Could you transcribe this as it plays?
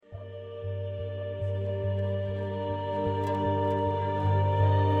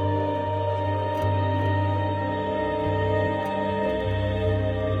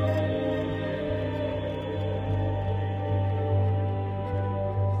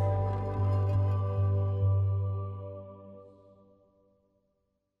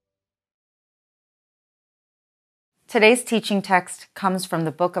Today's teaching text comes from the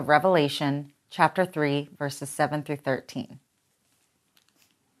book of Revelation, chapter 3, verses 7 through 13.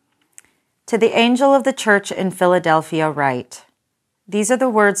 To the angel of the church in Philadelphia write, "These are the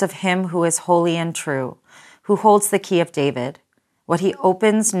words of him who is holy and true, who holds the key of David. What he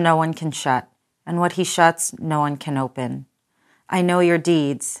opens, no one can shut, and what he shuts, no one can open. I know your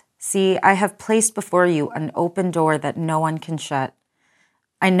deeds. See, I have placed before you an open door that no one can shut.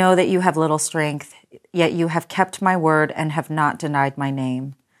 I know that you have little strength, yet you have kept my word and have not denied my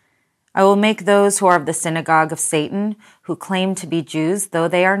name. I will make those who are of the synagogue of Satan, who claim to be Jews, though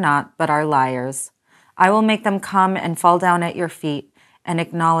they are not, but are liars. I will make them come and fall down at your feet and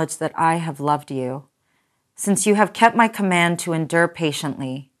acknowledge that I have loved you. Since you have kept my command to endure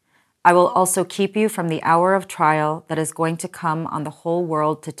patiently, I will also keep you from the hour of trial that is going to come on the whole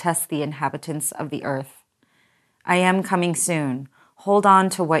world to test the inhabitants of the earth. I am coming soon. Hold on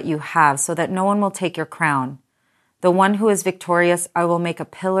to what you have so that no one will take your crown. The one who is victorious, I will make a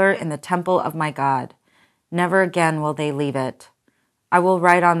pillar in the temple of my God. Never again will they leave it. I will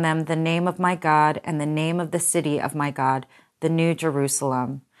write on them the name of my God and the name of the city of my God, the New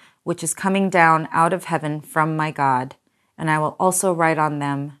Jerusalem, which is coming down out of heaven from my God, and I will also write on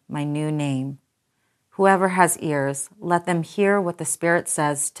them my new name. Whoever has ears, let them hear what the Spirit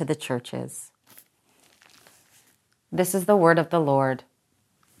says to the churches." This is the word of the Lord.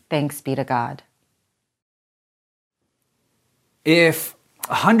 Thanks be to God. If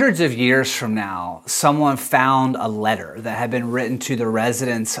hundreds of years from now, someone found a letter that had been written to the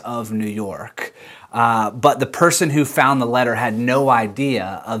residents of New York, but the person who found the letter had no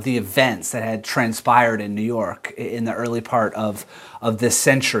idea of the events that had transpired in New York in the early part of this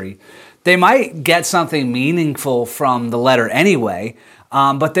century, they might get something meaningful from the letter anyway,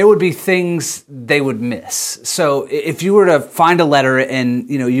 but there would be things they would miss. So if you were to find a letter and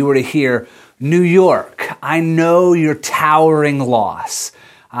you were to hear, "New York, I know your towering loss,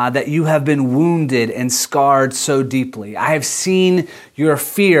 that you have been wounded and scarred so deeply. I have seen your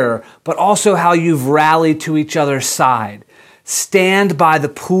fear, but also how you've rallied to each other's side. Stand by the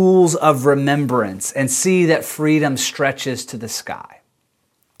pools of remembrance and see that freedom stretches to the sky."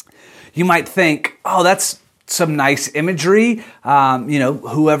 You might think, oh, that's some nice imagery.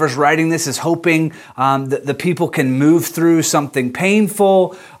 Whoever's writing this is hoping that the people can move through something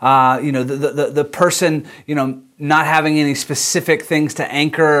painful. The person, not having any specific things to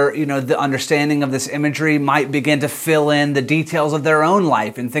anchor, the understanding of this imagery might begin to fill in the details of their own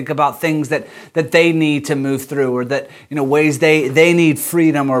life and think about things that they need to move through, or that, ways they need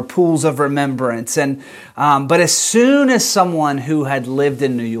freedom or pools of remembrance. But as soon as someone who had lived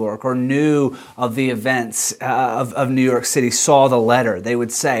in New York or knew of the events of New York City saw the letter, they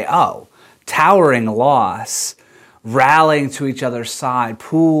would say, oh, towering loss, rallying to each other's side,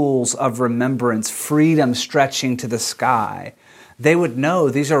 pools of remembrance, freedom stretching to the sky. They would know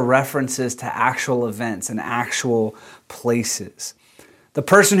these are references to actual events and actual places. The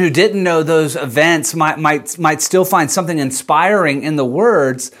person who didn't know those events might still find something inspiring in the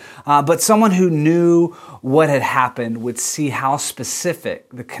words, but someone who knew what had happened would see how specific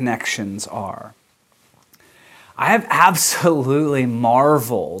the connections are. I have absolutely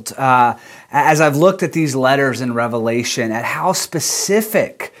marveled as I've looked at these letters in Revelation at how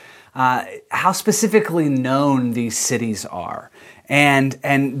specifically known these cities are,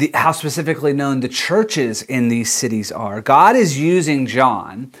 and how specifically known the churches in these cities are. God is using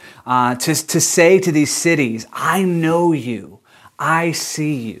John to say to these cities, "I know you, I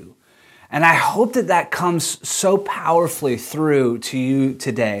see you." And I hope that comes so powerfully through to you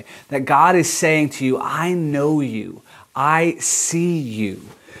today, that God is saying to you, "I know you, I see you."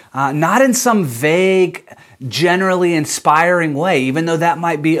 Not in some vague, generally inspiring way, even though that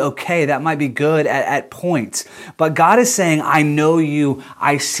might be okay, that might be good at points. But God is saying, "I know you,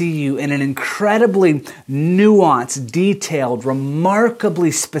 I see you," in an incredibly nuanced, detailed,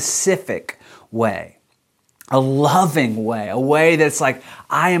 remarkably specific way. A loving way, a way that's like,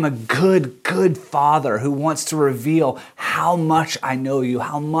 I am a good Father who wants to reveal how much I know you,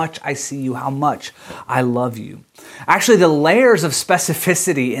 how much I see you, how much I love you. Actually, the layers of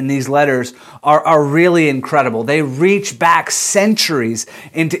specificity in these letters are really incredible. They reach back centuries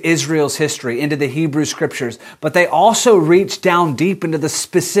into Israel's history, into the Hebrew scriptures, but they also reach down deep into the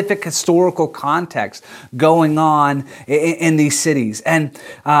specific historical context going on in these cities. And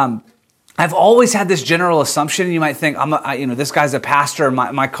I've always had this general assumption. You might think, this guy's a pastor.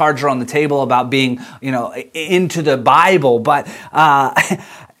 My cards are on the table about being, into the Bible. But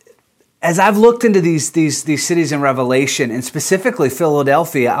as I've looked into these cities in Revelation, and specifically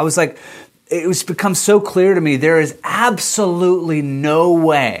Philadelphia, I was like, it was become so clear to me there is absolutely no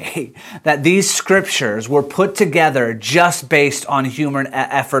way that these scriptures were put together just based on human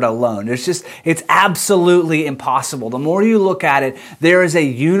effort alone. It's absolutely impossible. The more you look at it, there is a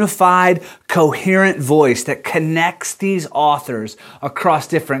unified, coherent voice that connects these authors across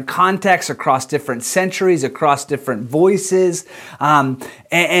different contexts, across different centuries, across different voices,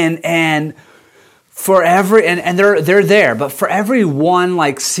 and for every, and they're there, but for every one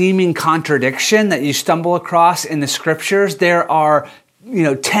like seeming contradiction that you stumble across in the scriptures, there are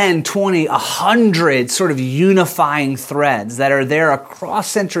 10, 20, 100 sort of unifying threads that are there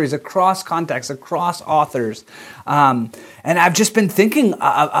across centuries, across contexts, across authors. And I've just been thinking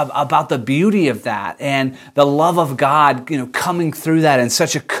about the beauty of that and the love of God, coming through that in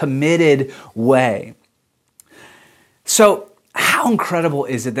such a committed way. So, how incredible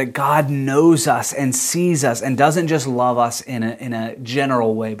is it that God knows us and sees us and doesn't just love us in a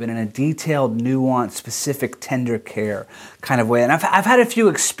general way, but in a detailed, nuanced, specific, tender care kind of way. And I've had a few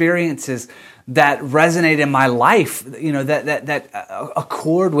experiences that resonate in my life, that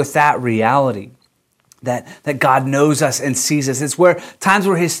accord with that reality. That God knows us and sees us. It's times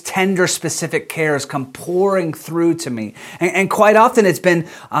where His tender, specific cares come pouring through to me. And quite often it's been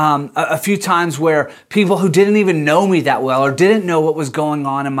a few times where people who didn't even know me that well or didn't know what was going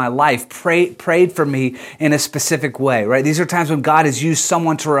on in my life prayed for me in a specific way, right? These are times when God has used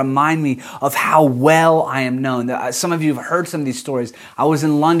someone to remind me of how well I am known. Some of you have heard some of these stories. I was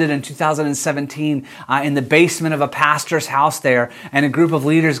in London in 2017 in the basement of a pastor's house there, and a group of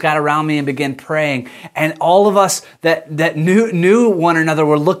leaders got around me and began praying. And all of us that knew one another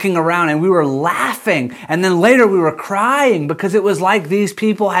were looking around and we were laughing. And then later we were crying because it was like these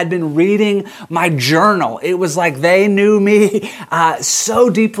people had been reading my journal. It was like they knew me so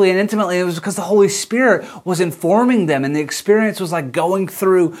deeply and intimately. It was because the Holy Spirit was informing them, and the experience was like going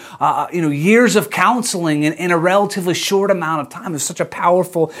through years of counseling in a relatively short amount of time. It was such a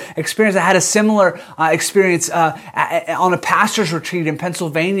powerful experience. I had a similar experience on a pastor's retreat in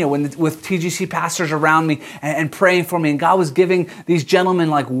Pennsylvania with TGC pastors around me and praying for me. And God was giving these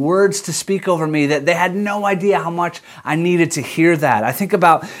gentlemen like words to speak over me that they had no idea how much I needed to hear that. I think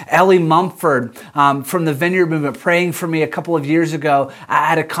about Ellie Mumford from the Vineyard Movement praying for me a couple of years ago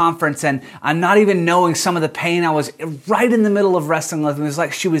at a conference, and I'm not even knowing some of the pain I was right in the middle of wrestling with. It was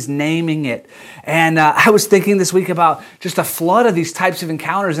like she was naming it. And I was thinking this week about just a flood of these types of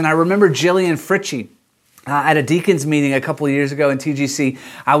encounters. And I remember Jillian Fritchie. At a deacons meeting a couple of years ago in TGC,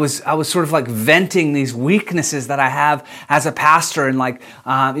 I was sort of like venting these weaknesses that I have as a pastor and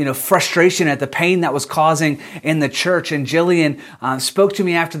frustration at the pain that was causing in the church. And Jillian spoke to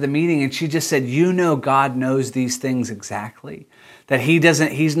me after the meeting, and she just said, God knows these things exactly. That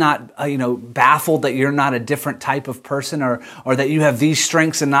He's not baffled that you're not a different type of person or that you have these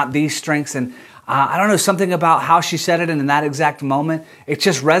strengths and not these strengths. And I don't know, something about how she said it and in that exact moment, it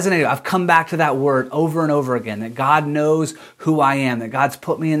just resonated. I've come back to that word over and over again, that God knows who I am, that God's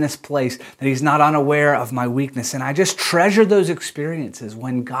put me in this place, that He's not unaware of my weakness. And I just treasure those experiences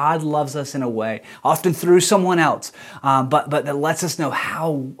when God loves us in a way, often through someone else, but that lets us know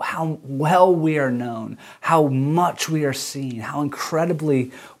how well we are known, how much we are seen, how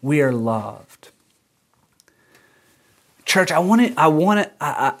incredibly we are loved. Church, I want to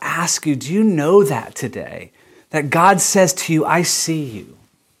ask you, do you know that today? That God says to you, I see you.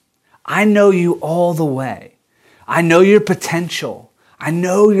 I know you all the way. I know your potential. I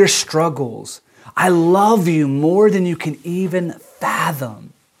know your struggles. I love you more than you can even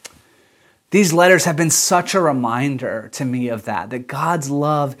fathom. These letters have been such a reminder to me of that God's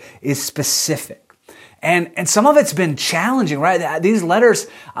love is specific. And some of it's been challenging, right? These letters,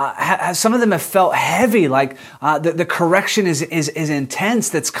 some of them have felt heavy, like the correction is intense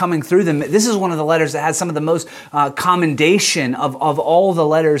that's coming through them. This is one of the letters that has some of the most commendation of all the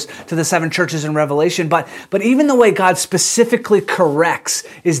letters to the seven churches in Revelation. But even the way God specifically corrects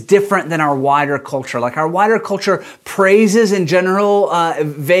is different than our wider culture. Like our wider culture praises in general,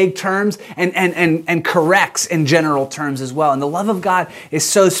 vague terms and corrects in general terms as well. And the love of God is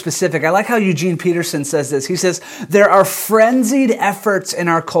so specific. I like how Eugene Peterson says this. He says, there are frenzied efforts in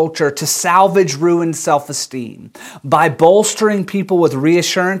our culture to salvage ruined self-esteem by bolstering people with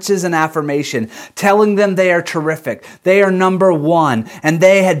reassurances and affirmation, telling them they are terrific, they are number one, and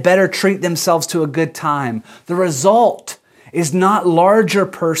they had better treat themselves to a good time. The result is not larger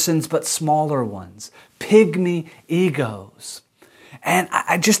persons, but smaller ones, pygmy egos. And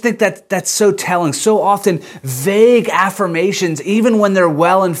I just think that that's so telling. So often vague affirmations, even when they're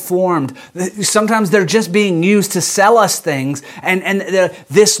well informed, sometimes they're just being used to sell us things. And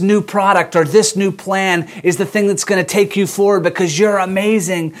this new product or this new plan is the thing that's going to take you forward because you're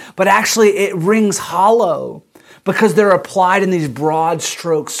amazing. But actually it rings hollow because they're applied in these broad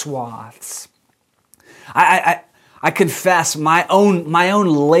stroke swaths. I confess my own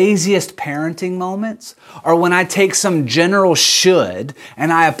laziest parenting moments are when I take some general should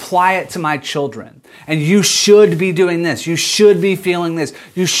and I apply it to my children. And you should be doing this. You should be feeling this.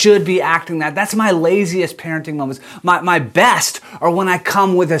 You should be acting that. That's my laziest parenting moments. My best are when I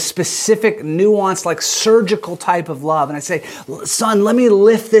come with a specific, nuanced, like surgical type of love. And I say, son, let me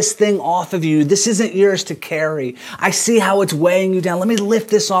lift this thing off of you. This isn't yours to carry. I see how it's weighing you down. Let me lift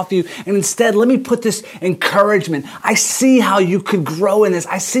this off you. And instead, let me put this encouragement. I see how you could grow in this.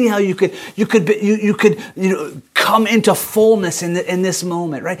 I see how you could come into fullness in this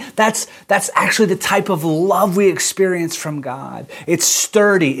moment, right? That's actually the type of love we experience from God. It's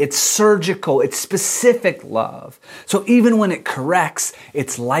sturdy, it's surgical, it's specific love. So even when it corrects,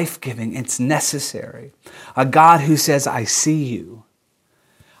 it's life-giving, it's necessary. A God who says, I see you.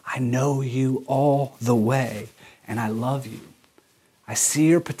 I know you all the way, and I love you. I see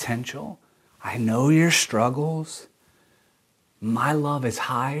your potential. I know your struggles. My love is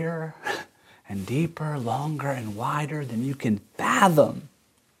higher and deeper, longer and wider than you can fathom.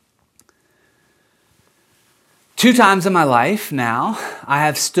 2 times in my life now, I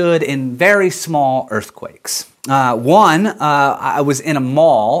have stood in very small earthquakes. One, I was in a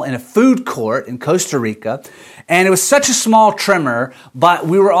mall, in a food court in Costa Rica, and it was such a small tremor, but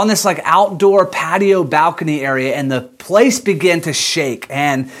we were on this like outdoor patio balcony area, and the place began to shake,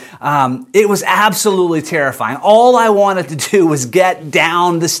 and it was absolutely terrifying. All I wanted to do was get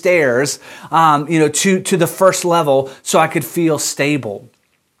down the stairs, to the first level so I could feel stable.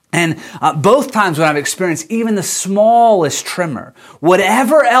 And both times when I've experienced even the smallest tremor,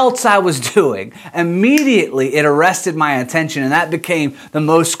 whatever else I was doing, immediately it arrested my attention, and that became the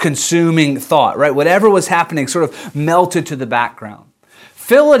most consuming thought, right? Whatever was happening sort of melted to the background.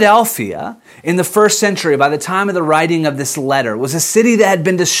 Philadelphia, in the first century, by the time of the writing of this letter, was a city that had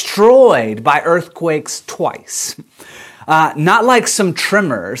been destroyed by earthquakes twice. Not like some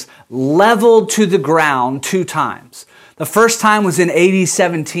tremors, leveled to the ground 2 times. The first time was in AD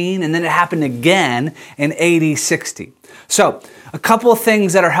 17, and then it happened again in AD 60. So, a couple of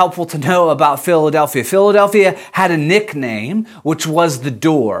things that are helpful to know about Philadelphia. Philadelphia had a nickname, which was the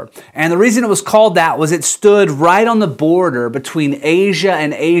Door. And the reason it was called that was it stood right on the border between Asia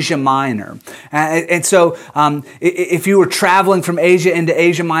and Asia Minor. And so if you were traveling from Asia into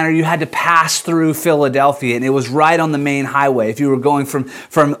Asia Minor, you had to pass through Philadelphia, and it was right on the main highway. If you were going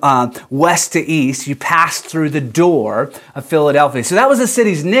from west to east, you passed through the Door of Philadelphia. So that was the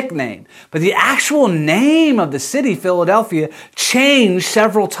city's nickname. But the actual name of the city, Philadelphia, changed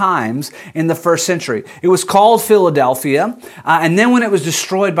several times in the first century. It was called Philadelphia, and then when it was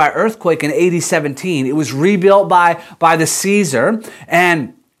destroyed by earthquake in AD 17, it was rebuilt by the Caesar,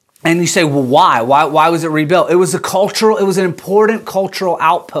 and you say, well, why? Why was it rebuilt? It was an important cultural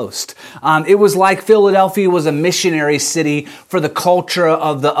outpost. It was like Philadelphia was a missionary city for the culture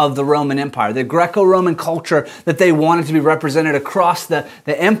of the Roman Empire, the Greco-Roman culture that they wanted to be represented across the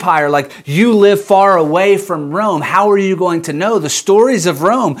empire. Like, you live far away from Rome. How are you going to know the stories of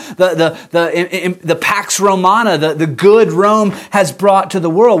Rome, the Pax Romana, the good Rome has brought to the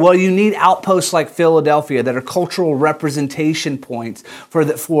world? Well, you need outposts like Philadelphia that are cultural representation points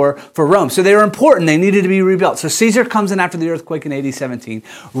for Rome. So they were important. They needed to be rebuilt. So Caesar comes in after the earthquake in AD 17,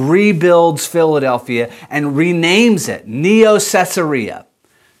 rebuilds Philadelphia, and renames it Neo Caesarea.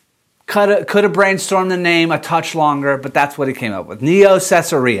 Could have brainstormed the name a touch longer, but that's what he came up with, Neo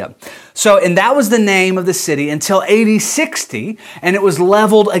Caesarea. And that was the name of the city until AD 60, and it was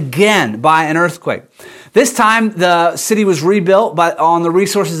leveled again by an earthquake. This time, the city was rebuilt on the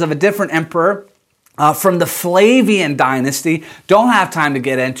resources of a different emperor, from the Flavian dynasty. Don't have time to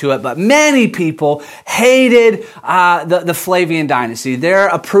get into it, but many people hated the Flavian dynasty. Their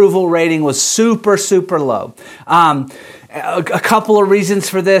approval rating was super, super low. A couple of reasons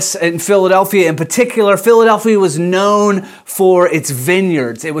for this in Philadelphia. In particular, Philadelphia was known for its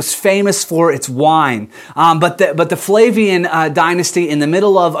vineyards. It was famous for its wine. But the Flavian dynasty, in the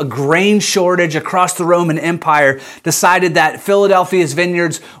middle of a grain shortage across the Roman Empire, decided that Philadelphia's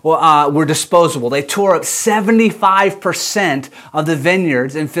vineyards were disposable. They tore up 75% of the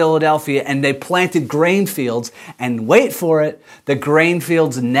vineyards in Philadelphia, and they planted grain fields. And wait for it, the grain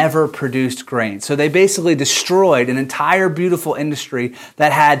fields never produced grain. So they basically destroyed an entire entire beautiful industry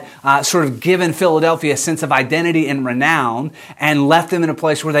that had sort of given Philadelphia a sense of identity and renown and left them in a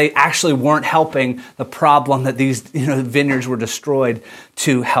place where they actually weren't helping the problem that these vineyards were destroyed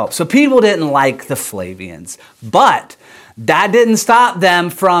to help. So people didn't like the Flavians, but that didn't stop them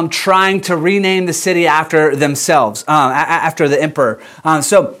from trying to rename the city after themselves, after the emperor.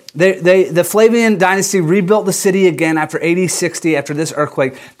 So the Flavian dynasty rebuilt the city again after AD 60, after this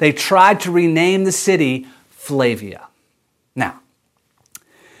earthquake. They tried to rename the city Flavia. Now,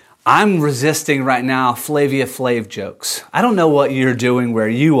 I'm resisting right now Flavia Flav jokes. I don't know what you're doing where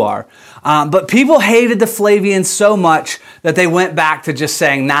you are, but people hated the Flavians so much that they went back to just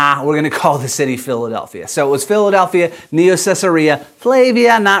saying, nah, we're going to call the city Philadelphia. So it was Philadelphia, Neo-Caesarea,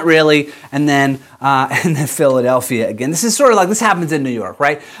 Flavia, not really, and then Philadelphia again. This is sort of like, this happens in New York,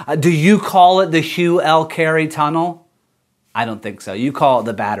 right? Do you call it the Hugh L. Carey Tunnel? I don't think so. You call it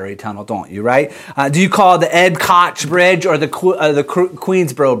the Battery Tunnel, don't you, right? Do you call it the Ed Koch Bridge or the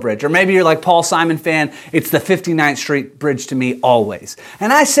Queensboro Bridge? Or maybe you're like Paul Simon fan, it's the 59th Street Bridge to me always.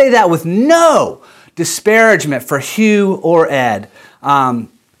 And I say that with no disparagement for Hugh or Ed. And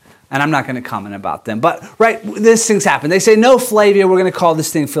I'm not going to comment about them. But, right, these things happen. They say, no, Flavia, we're going to call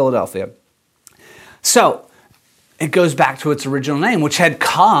this thing Philadelphia. So it goes back to its original name, which had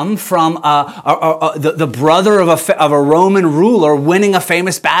come from the brother of a Roman ruler winning a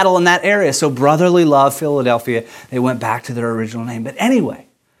famous battle in that area. So brotherly love, Philadelphia. They went back to their original name. But anyway,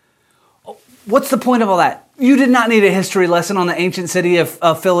 what's the point of all that? You did not need a history lesson on the ancient city of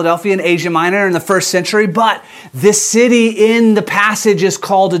Philadelphia in Asia Minor in the 1st century, but this city in the passage is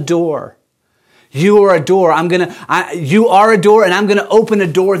called a door. You are a door. You are a door, and I'm going to open a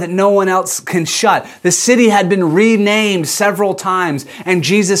door that no one else can shut. The city had been renamed several times, and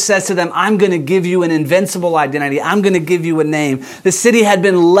Jesus says to them, I'm going to give you an invincible identity. I'm going to give you a name. The city had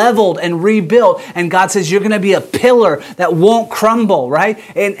been leveled and rebuilt, and God says, you're going to be a pillar that won't crumble, right?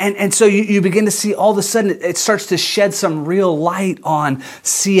 And so you begin to see all of a sudden, it starts to shed some real light on,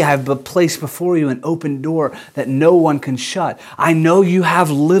 see, I have placed before you an open door that no one can shut. I know you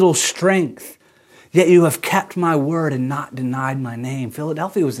have little strength, yet you have kept my word and not denied my name.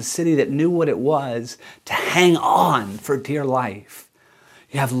 Philadelphia was a city that knew what it was to hang on for dear life.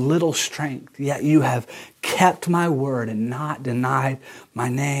 You have little strength, yet you have kept my word and not denied my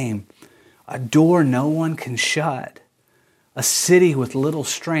name. A door no one can shut. A city with little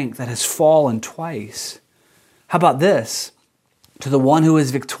strength that has fallen twice. How about this? To the one who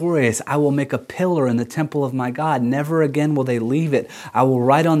is victorious, I will make a pillar in the temple of my God. Never again will they leave it. I will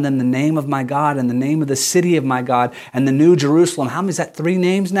write on them the name of my God and the name of the city of my God and the new Jerusalem. How many is that? 3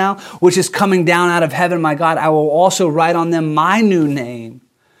 names now? Which is coming down out of heaven, my God. I will also write on them my new name.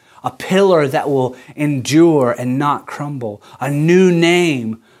 A pillar that will endure and not crumble. A new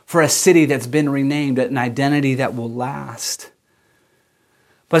name for a city that's been renamed, an identity that will last.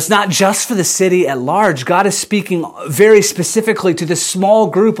 But it's not just for the city at large. God is speaking very specifically to this small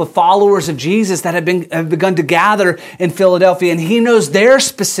group of followers of Jesus that have begun to gather in Philadelphia, and he knows their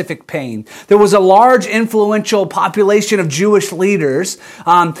specific pain. There was a large, influential population of Jewish leaders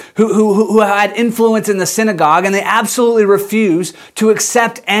who had influence in the synagogue, and they absolutely refused to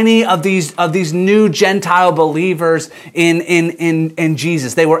accept any of these new Gentile believers in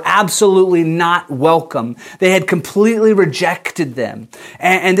Jesus. They were absolutely not welcome. They had completely rejected them.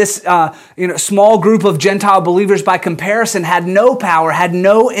 And this small group of Gentile believers, by comparison, had no power, had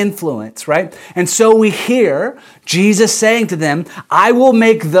no influence, right? And so we hear Jesus saying to them, I will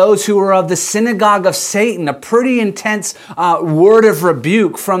make those who are of the synagogue of Satan, a pretty intense word of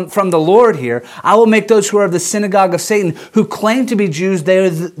rebuke from the Lord here. I will make those who are of the synagogue of Satan, who claim to be Jews,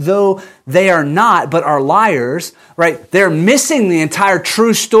 though they are not, but are liars, right? They're missing the entire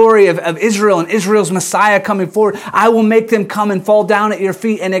true story of Israel and Israel's Messiah coming forward. I will make them come and fall down at your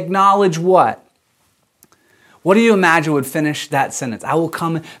feet and acknowledge what? What do you imagine would finish that sentence? I will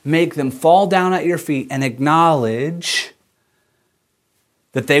come and make them fall down at your feet and acknowledge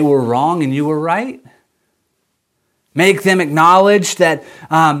that they were wrong and you were right. Make them acknowledge that,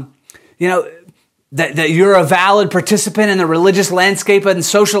 that you're a valid participant in the religious landscape and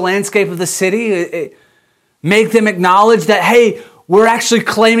social landscape of the city. Make them acknowledge that, hey, we're actually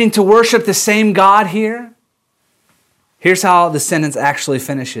claiming to worship the same God here. Here's how the sentence actually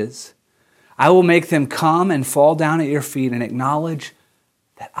finishes. I will make them come and fall down at your feet and acknowledge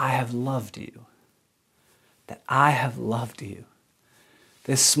that I have loved you. That I have loved you.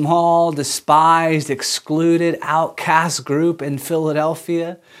 This small, despised, excluded, outcast group in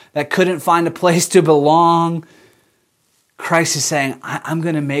Philadelphia that couldn't find a place to belong. Christ is saying, I'm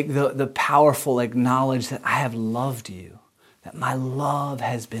going to make the powerful acknowledge that I have loved you. That my love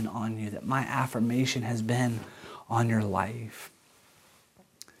has been on you. That my affirmation has been on your life.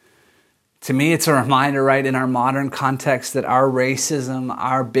 To me, it's a reminder, right, in our modern context that our racism,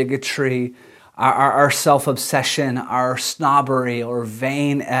 our bigotry, our self-obsession, our snobbery or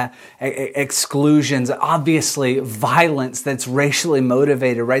vain exclusions, obviously violence that's racially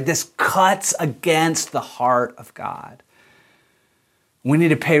motivated, right? This cuts against the heart of God. We need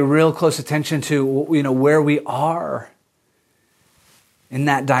to pay real close attention to, where we are in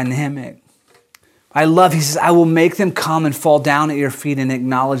that dynamic. He says, I will make them come and fall down at your feet and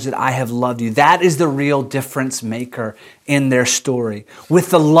acknowledge that I have loved you. That is the real difference maker in their story.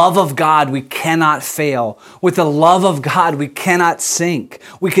 With the love of God, we cannot fail. With the love of God, we cannot sink.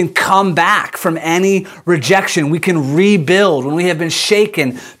 We can come back from any rejection. We can rebuild when we have been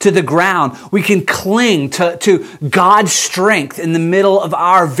shaken to the ground. We can cling to God's strength in the middle of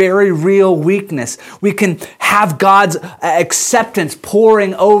our very real weakness. We can have God's acceptance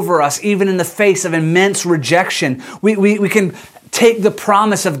pouring over us, even in the face of immense rejection. We can take the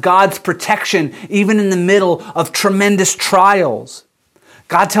promise of God's protection even in the middle of tremendous trials.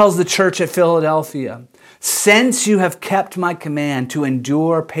 God tells the church at Philadelphia, since you have kept my command to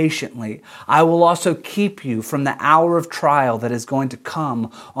endure patiently, I will also keep you from the hour of trial that is going to come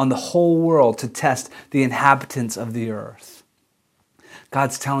on the whole world to test the inhabitants of the earth.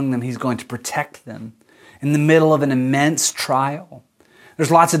 God's telling them he's going to protect them in the middle of an immense trial. There's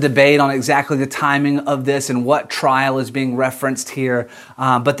lots of debate on exactly the timing of this and what trial is being referenced here.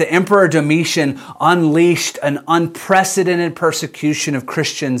 But the Emperor Domitian unleashed an unprecedented persecution of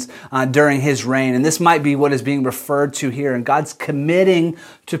Christians during his reign. And this might be what is being referred to here. And God's committing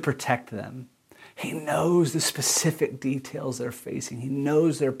to protect them. He knows the specific details they're facing. He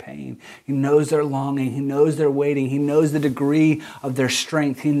knows their pain. He knows their longing. He knows their waiting. He knows the degree of their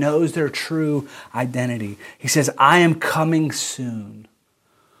strength. He knows their true identity. He says, I am coming soon.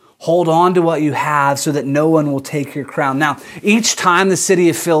 Hold on to what you have so that no one will take your crown. Now, each time the city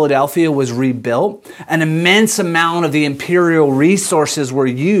of Philadelphia was rebuilt, an immense amount of the imperial resources were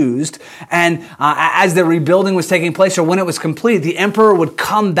used. And as the rebuilding was taking place or when it was complete, the emperor would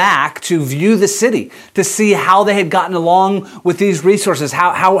come back to view the city to see how they had gotten along with these resources.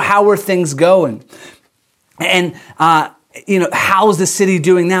 How were things going? And how is the city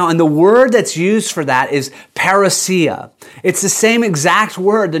doing now? And the word that's used for that is parousia. It's the same exact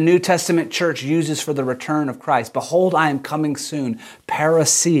word the New Testament church uses for the return of Christ. Behold, I am coming soon.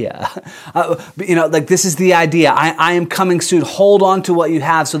 Parousia. This is the idea. I am coming soon. Hold on to what you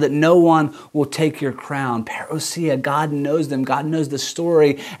have so that no one will take your crown. Parousia. God knows them. God knows the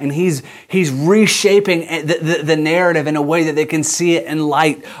story. And He's reshaping the narrative in a way that they can see it in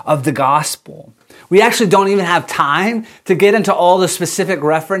light of the gospel. We actually don't even have time to get into all the specific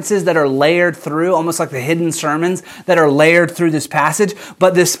references that are layered through, almost like the hidden sermons that are layered through this passage.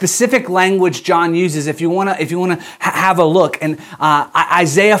 But the specific language John uses, if you want to have a look, and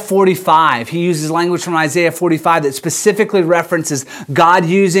Isaiah 45, he uses language from Isaiah 45 that specifically references God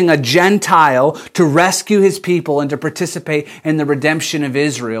using a Gentile to rescue his people and to participate in the redemption of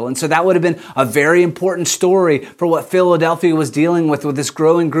Israel. And so that would have been a very important story for what Philadelphia was dealing with this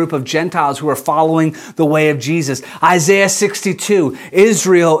growing group of Gentiles who are following the way of Jesus. Isaiah 62,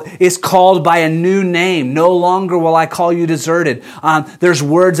 Israel is called by a new name. No longer will I call you deserted. There's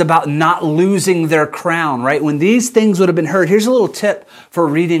words about not losing their crown, right? When these things would have been heard, here's a little tip for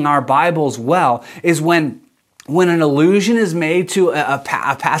reading our Bibles well, is when an allusion is made to a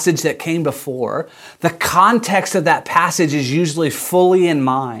passage that came before, the context of that passage is usually fully in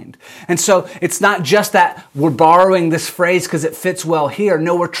mind. And so it's not just that we're borrowing this phrase because it fits well here.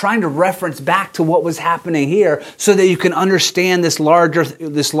 No, we're trying to reference back to what was happening here so that you can understand this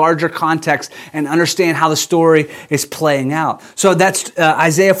larger context and understand how the story is playing out. So that's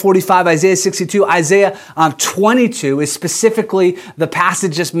Isaiah 45, Isaiah 62, Isaiah 22 is specifically the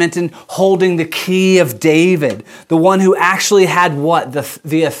passage just mentioned holding the key of David. The one who actually had what?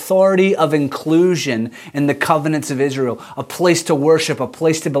 The authority of inclusion in the covenants of Israel. A place to worship, a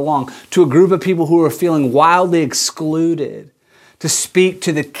place to belong to a group of people who were feeling wildly excluded. To speak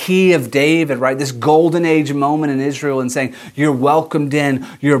to the key of David, right? This golden age moment in Israel and saying, you're welcomed in,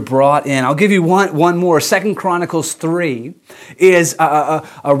 you're brought in. I'll give you one more. 2 Chronicles 3 is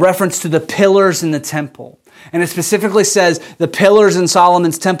a reference to the pillars in the temple. And it specifically says the pillars in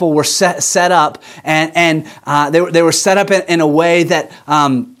Solomon's temple were set up and they were set up in a way that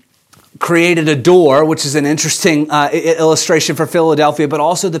created a door, which is an interesting illustration for Philadelphia, but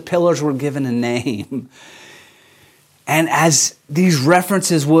also the pillars were given a name. And as these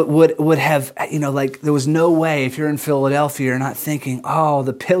references would have, there was no way if you're in Philadelphia, you're not thinking, oh,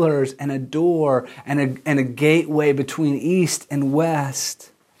 the pillars and a door and a gateway between east and west.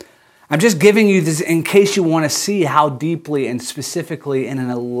 I'm just giving you this in case you want to see how deeply and specifically and in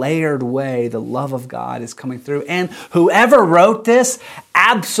a layered way the love of God is coming through. And whoever wrote this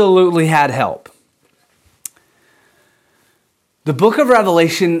absolutely had help. The book of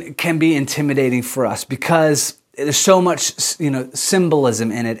Revelation can be intimidating for us because there's so much,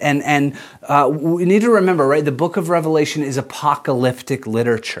 symbolism in it. And we need to remember, right, the book of Revelation is apocalyptic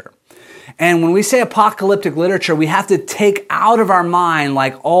literature. And when we say apocalyptic literature, we have to take out of our mind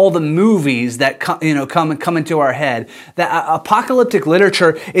like all the movies that come into our head. That apocalyptic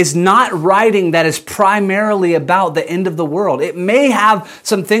literature is not writing that is primarily about the end of the world. It may have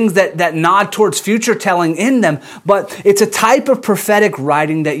some things that nod towards future telling in them, but it's a type of prophetic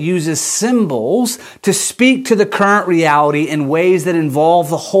writing that uses symbols to speak to the current reality in ways that involve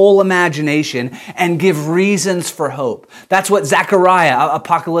the whole imagination and give reasons for hope. That's what Zechariah,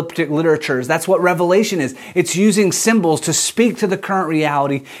 apocalyptic literature, that's what Revelation is. It's using symbols to speak to the current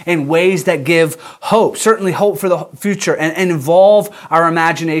reality in ways that give hope, certainly hope for the future, and involve our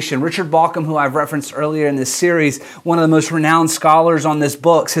imagination. Richard Bauckham, who I've referenced earlier in this series, one of the most renowned scholars on this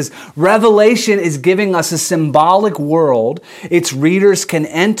book, says Revelation is giving us a symbolic world its readers can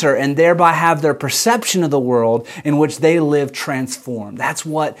enter and thereby have their perception of the world in which they live transformed. That's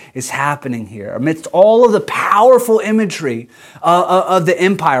what is happening here. Amidst all of the powerful imagery of the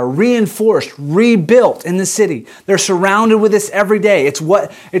empire, reinforced, rebuilt in the city. They're surrounded with this every day. It's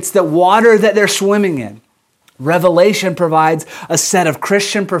the water that they're swimming in. Revelation provides a set of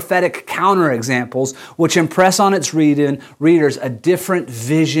Christian prophetic counterexamples which impress on its readers a different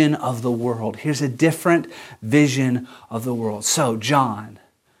vision of the world. Here's a different vision of the world. So John,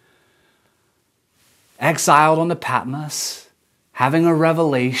 exiled on the Patmos, having a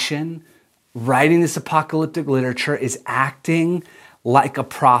revelation, writing this apocalyptic literature, is acting like a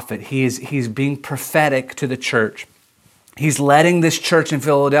prophet. He's being prophetic to the church. He's letting this church in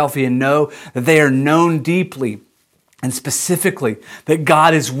Philadelphia know that they are known deeply and specifically, that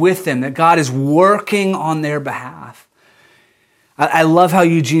God is with them, that God is working on their behalf. I love how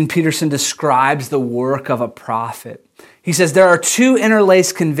Eugene Peterson describes the work of a prophet. He says there are two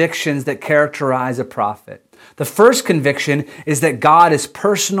interlaced convictions that characterize a prophet. The first conviction is that God is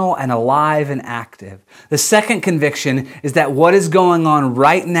personal and alive and active. The second conviction is that what is going on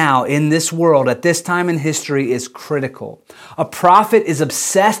right now in this world at this time in history is critical. A prophet is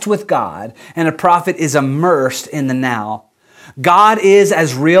obsessed with God, and a prophet is immersed in the now. God is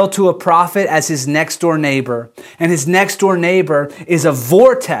as real to a prophet as his next door neighbor, and his next door neighbor is a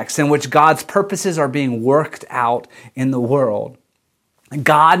vortex in which God's purposes are being worked out in the world.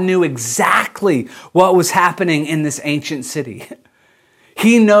 God knew exactly what was happening in this ancient city.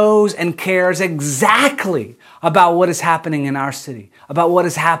 He knows and cares exactly about what is happening in our city, about what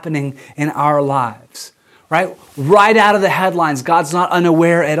is happening in our lives. Right out of the headlines, God's not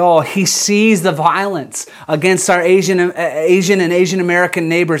unaware at all. He sees the violence against our Asian and Asian American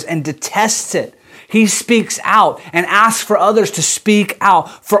neighbors and detests it. He speaks out and asks for others to speak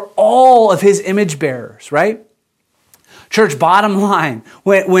out for all of his image bearers, right? Church, bottom line,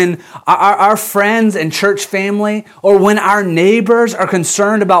 when our friends and church family or when our neighbors are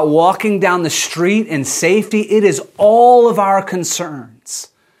concerned about walking down the street in safety, it is all of our concerns.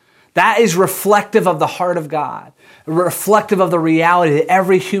 That is reflective of the heart of God, reflective of the reality that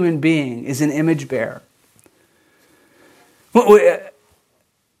every human being is an image bearer.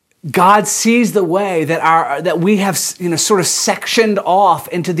 God sees the way that we have, sort of sectioned off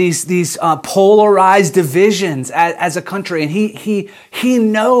into these polarized divisions as a country, and he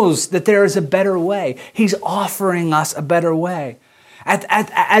knows that there is a better way. He's offering us a better way.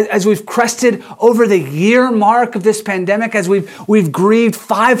 As we've crested over the year mark of this pandemic, as we've grieved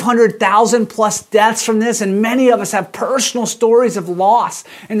 500,000 plus deaths from this, and many of us have personal stories of loss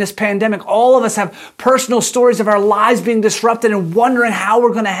in this pandemic. All of us have personal stories of our lives being disrupted and wondering how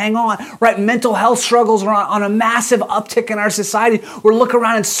we're going to hang on, right? Mental health struggles are on a massive uptick in our society. We look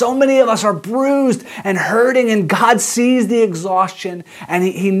around and so many of us are bruised and hurting, and God sees the exhaustion and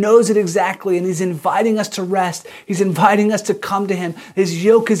He knows it exactly, and He's inviting us to rest. He's inviting us to come to Him. His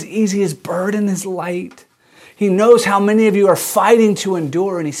yoke is easy, His burden is light. He knows how many of you are fighting to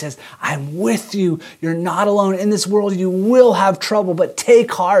endure, and He says, I'm with you. You're not alone. In this world, you will have trouble, but take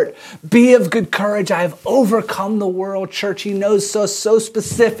heart. Be of good courage. I have overcome the world, church. He knows so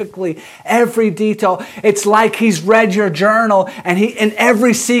specifically every detail. It's like He's read your journal, and in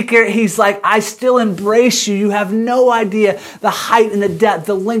every secret, He's like, I still embrace you. You have no idea the height and the depth,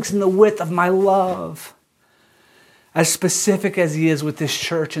 the length and the width of my love. As specific as He is with this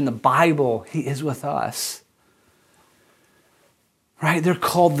church in the Bible, He is with us. Right? They're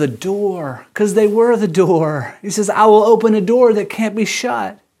called the door because they were the door. He says, I will open a door that can't be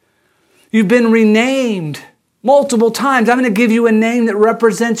shut. You've been renamed multiple times. I'm going to give you a name that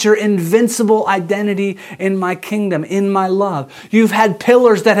represents your invincible identity in my kingdom, in my love. You've had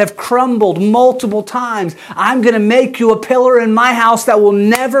pillars that have crumbled multiple times. I'm going to make you a pillar in my house that will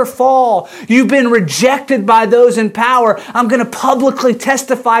never fall. You've been rejected by those in power. I'm going to publicly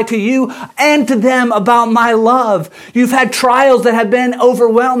testify to you and to them about my love. You've had trials that have been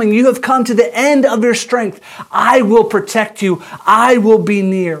overwhelming. You have come to the end of your strength. I will protect you. I will be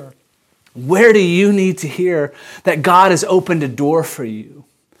near. Where do you need to hear that God has opened a door for you?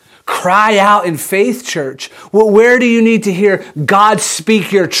 Cry out in faith, church. Well, where do you need to hear God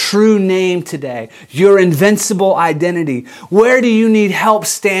speak your true name today? Your invincible identity. Where do you need help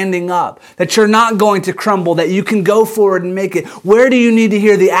standing up? That you're not going to crumble, that you can go forward and make it. Where do you need to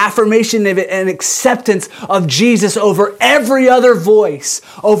hear the affirmation of it and acceptance of Jesus over every other voice,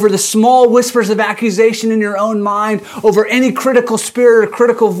 over the small whispers of accusation in your own mind, over any critical spirit or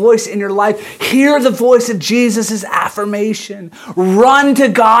critical voice in your life? Hear the voice of Jesus' affirmation. Run to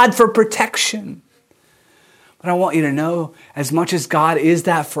God for protection. But I want you to know, as much as God is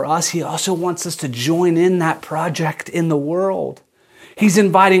that for us, He also wants us to join in that project in the world. He's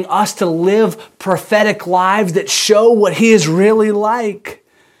inviting us to live prophetic lives that show what He is really like.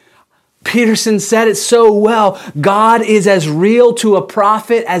 Peterson said it so well. God is as real to a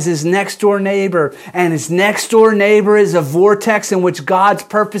prophet as his next door neighbor. And his next door neighbor is a vortex in which God's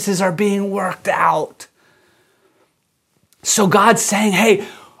purposes are being worked out. So God's saying, hey,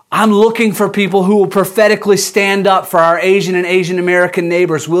 I'm looking for people who will prophetically stand up for our Asian and Asian American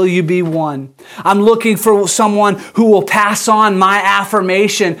neighbors. Will you be one? I'm looking for someone who will pass on my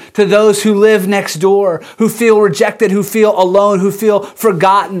affirmation to those who live next door, who feel rejected, who feel alone, who feel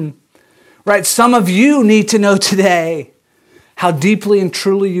forgotten. Right? Some of you need to know today how deeply and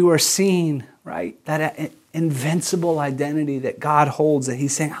truly you are seen, right? That invincible identity that God holds, that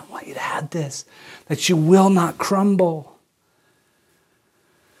He's saying, I want you to have this, that you will not crumble.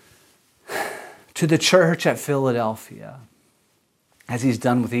 To the church at Philadelphia, as He's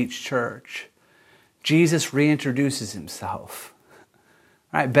done with each church, Jesus reintroduces Himself.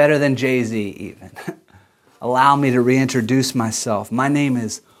 Right? Better than Jay-Z even. Allow me to reintroduce myself. My name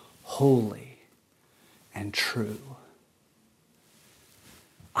is Holy and True.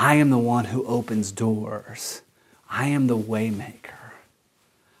 I am the one who opens doors. I am the waymaker.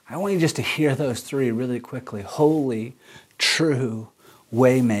 I want you just to hear those three really quickly. Holy, true,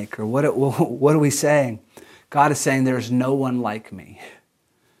 waymaker. What are we saying? God is saying there's no one like me.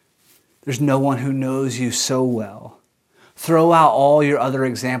 There's no one who knows you so well. Throw out all your other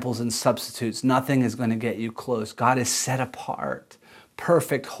examples and substitutes. Nothing is going to get you close. God is set apart,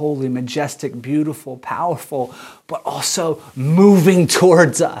 perfect, holy, majestic, beautiful, powerful, but also moving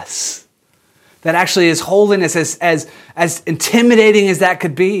towards us. That actually His holiness, as intimidating as that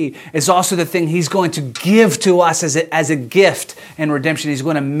could be, is also the thing He's going to give to us as a gift and redemption. He's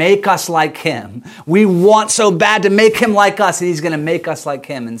going to make us like Him. We want so bad to make Him like us, and He's going to make us like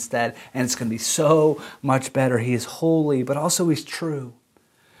Him instead. And it's going to be so much better. He is holy, but also He's true.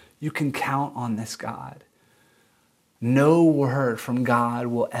 You can count on this God. No word from God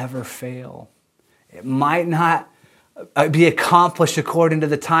will ever fail. It might not be accomplished according to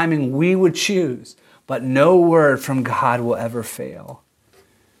the timing we would choose, but no word from God will ever fail.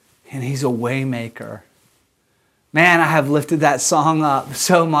 And He's a waymaker. Man, I have lifted that song up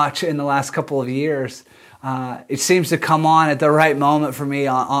so much in the last couple of years. It seems to come on at the right moment for me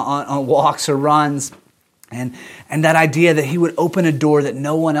on walks or runs. And that idea that He would open a door that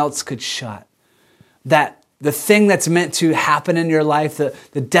no one else could shut. That the thing that's meant to happen in your life, the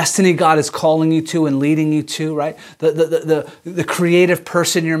destiny God is calling you to and leading you to, right? The creative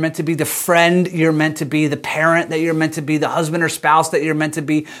person you're meant to be, the friend you're meant to be, the parent that you're meant to be, the husband or spouse that you're meant to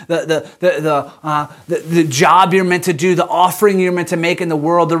be, the job you're meant to do, the offering you're meant to make in the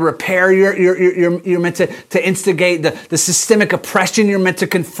world, the repair you're meant to instigate, the systemic oppression you're meant to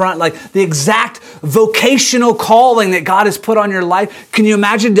confront, like the exact vocational calling that God has put on your life. Can you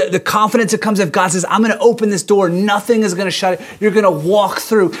imagine the confidence that comes if God says, I'm going to open this door. Nothing is going to shut it. You're going to walk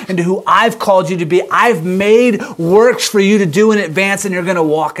through into who I've called you to be. I've made works for you to do in advance, and you're going to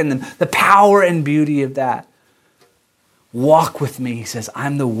walk in them. The power and beauty of that. Walk with me, He says.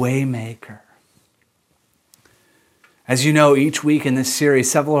 I'm the way maker. As you know, each week in this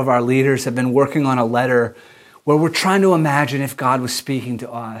series, several of our leaders have been working on a letter where we're trying to imagine if God was speaking to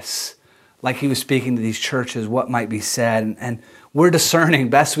us like He was speaking to these churches, what might be said. And we're discerning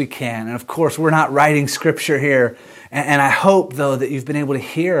best we can. And of course, we're not writing scripture here. And I hope, though, that you've been able to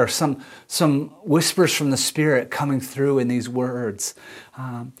hear some whispers from the Spirit coming through in these words.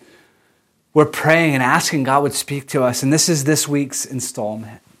 We're praying and asking God would speak to us. And this is this week's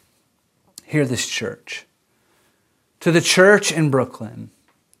installment. hear this church. To the church in Brooklyn,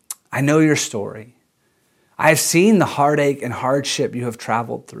 I know your story. I have seen the heartache and hardship you have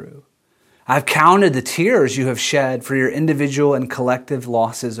traveled through. I've counted the tears you have shed for your individual and collective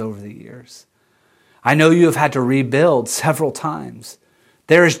losses over the years. I know you have had to rebuild several times.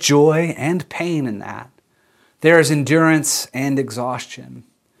 There is joy and pain in that. There is endurance and exhaustion.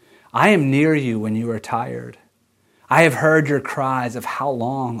 I am near you when you are tired. I have heard your cries of how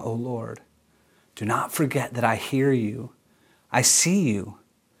long, O Lord. Do not forget that I hear you. I see you.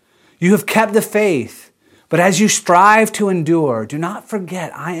 You have kept the faith. But as you strive to endure, do not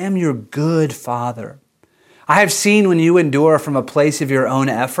forget I am your good Father. I have seen when you endure from a place of your own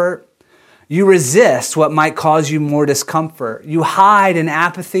effort, you resist what might cause you more discomfort. You hide in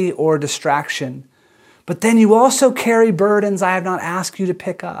apathy or distraction. But then you also carry burdens I have not asked you to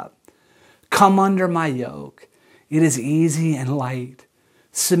pick up. Come under my yoke. It is easy and light.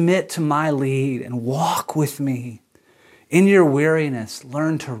 Submit to my lead and walk with me. In your weariness,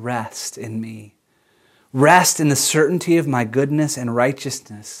 learn to rest in me. Rest in the certainty of my goodness and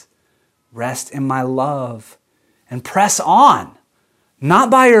righteousness. Rest in my love and press on, not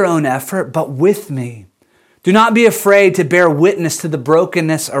by your own effort, but with me. Do not be afraid to bear witness to the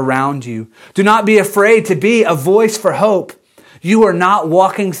brokenness around you. Do not be afraid to be a voice for hope. You are not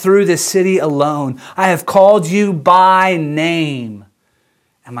walking through this city alone. I have called you by name,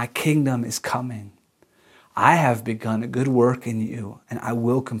 and my kingdom is coming. I have begun a good work in you, and I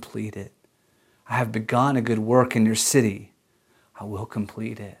will complete it. I have begun a good work in your city. I will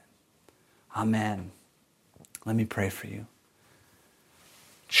complete it. Amen. Let me pray for you.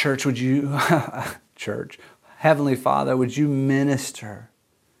 Church, Heavenly Father, would you minister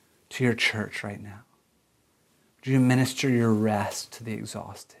to your church right now? Would you minister your rest to the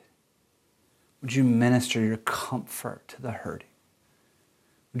exhausted? Would you minister your comfort to the hurting?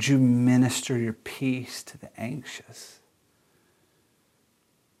 Would you minister your peace to the anxious?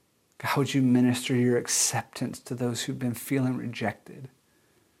 God, would you minister your acceptance to those who've been feeling rejected?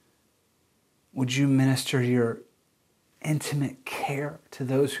 Would you minister your intimate care to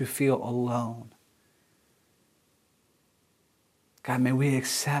those who feel alone? God, may we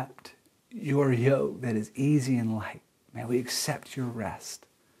accept your yoke that is easy and light. May we accept your rest.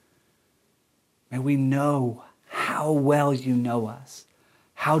 May we know how well you know us,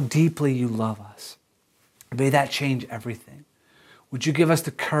 how deeply you love us. May that change everything. Would you give us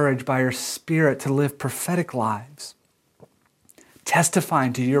the courage by your Spirit to live prophetic lives,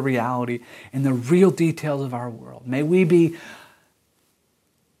 testifying to your reality in the real details of our world? May we be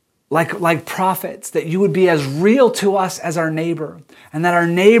like prophets, that you would be as real to us as our neighbor, and that our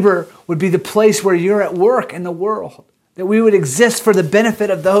neighbor would be the place where you're at work in the world, that we would exist for the benefit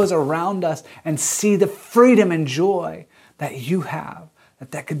of those around us and see the freedom and joy that you have,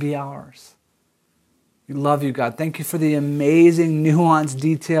 that could be ours. We love you, God. Thank you for the amazing, nuanced,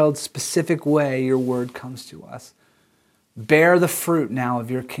 detailed, specific way your word comes to us. Bear the fruit now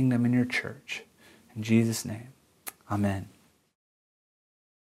of your kingdom in your church. In Jesus' name, amen.